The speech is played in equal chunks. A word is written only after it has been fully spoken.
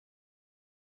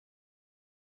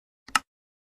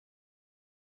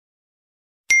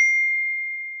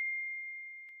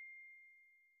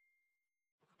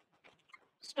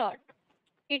start.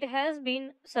 It has been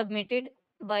submitted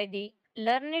by the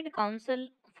Learned Council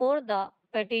for the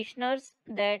petitioners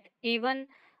that even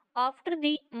after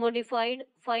the modified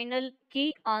final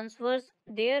key answers,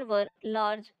 there were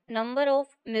large number of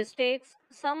mistakes,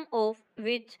 some of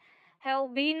which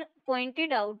have been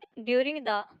pointed out during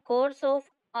the course of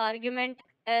argument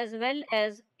as well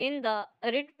as in the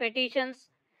writ petitions.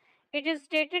 It is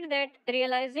stated that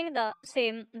realizing the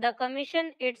same, the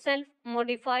Commission itself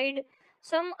modified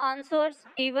some answers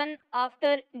even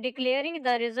after declaring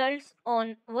the results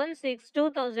on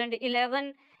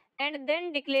 1/6/2011 and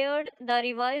then declared the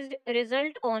revised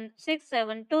result on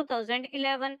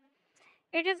 6/7/2011.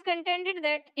 It is contended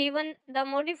that even the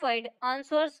modified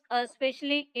answers,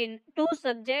 especially in two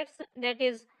subjects, that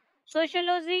is,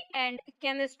 sociology and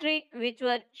chemistry, which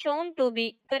were shown to be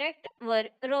correct, were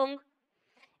wrong.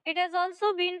 It has also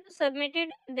been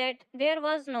submitted that there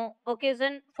was no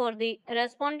occasion for the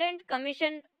respondent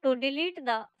commission to delete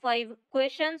the five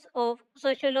questions of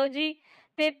sociology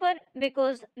paper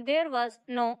because there was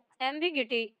no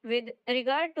ambiguity with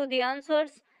regard to the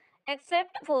answers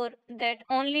except for that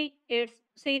only its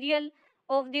serial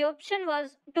of the option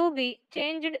was to be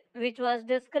changed, which was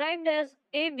described as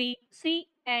A, B, C,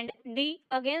 and D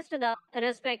against the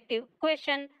respective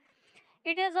question.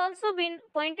 It has also been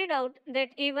pointed out that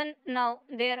even now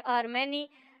there are many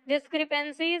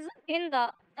discrepancies in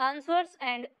the answers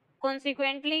and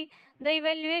consequently the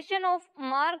evaluation of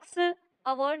marks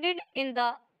awarded in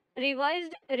the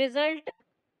revised result.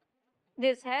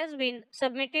 This has been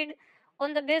submitted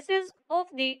on the basis of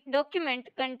the document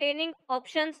containing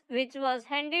options which was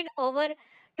handed over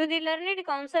to the learned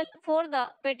counsel for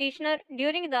the petitioner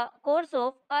during the course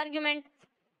of argument.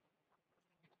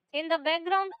 In the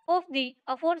background of the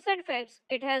aforesaid facts,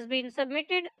 it has been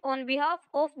submitted on behalf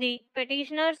of the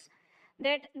petitioners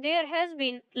that there has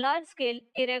been large scale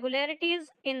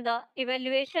irregularities in the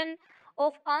evaluation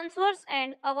of answers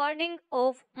and awarding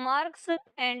of marks,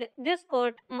 and this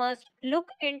court must look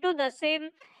into the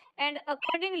same and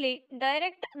accordingly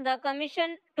direct the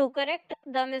commission to correct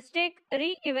the mistake,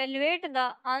 re-evaluate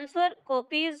the answer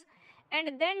copies,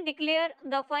 and then declare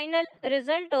the final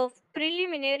result of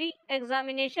preliminary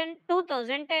examination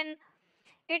 2010.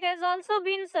 It has also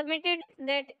been submitted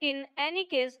that in any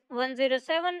case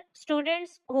 107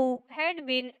 students who had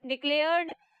been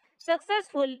declared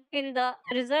successful in the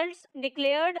results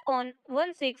declared on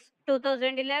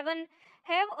 1/6/2011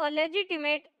 have a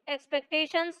legitimate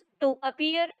expectations to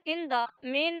appear in the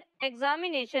main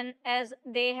examination as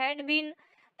they had been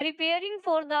preparing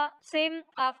for the same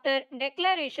after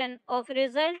declaration of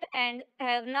result and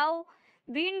have now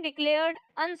been declared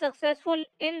unsuccessful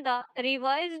in the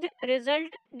revised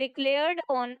result declared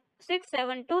on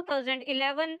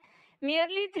 6/7/2011,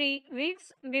 merely 3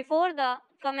 weeks before the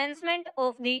commencement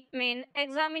of the main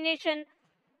examination.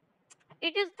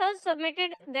 It is thus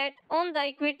submitted that on the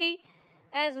equity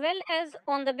as well as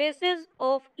on the basis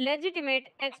of legitimate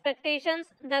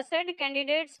expectations, the said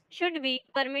candidates should be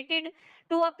permitted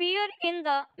to appear in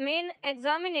the main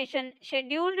examination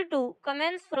scheduled to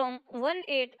commence from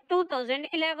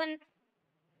 1/8/2011.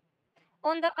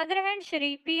 On the other hand,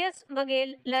 Shri P.S.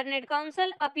 Baghel, Learned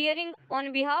Counsel, appearing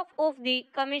on behalf of the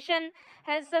Commission,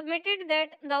 has submitted that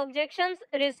the objections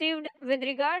received with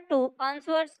regard to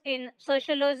answers in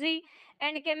sociology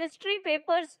and chemistry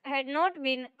papers had not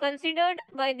been considered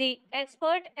by the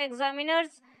expert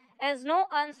examiners as no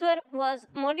answer was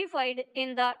modified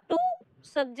in the two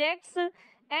subjects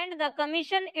and the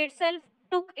Commission itself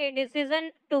took a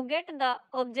decision to get the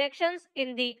objections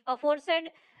in the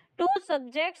aforesaid two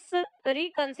subjects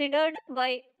reconsidered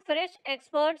by fresh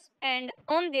experts and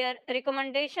on their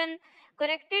recommendation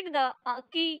corrected the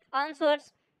key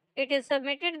answers. It is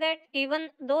submitted that even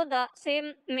though the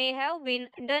same may have been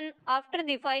done after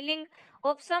the filing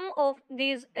of some of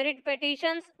these writ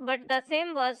petitions, but the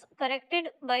same was corrected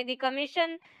by the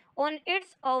Commission on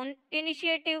its own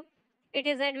initiative. It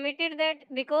is admitted that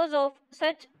because of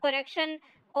such correction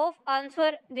of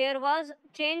answer, there was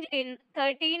change in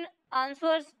 13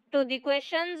 answers to the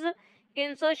questions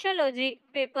in sociology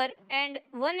paper and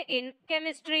one in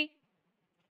chemistry.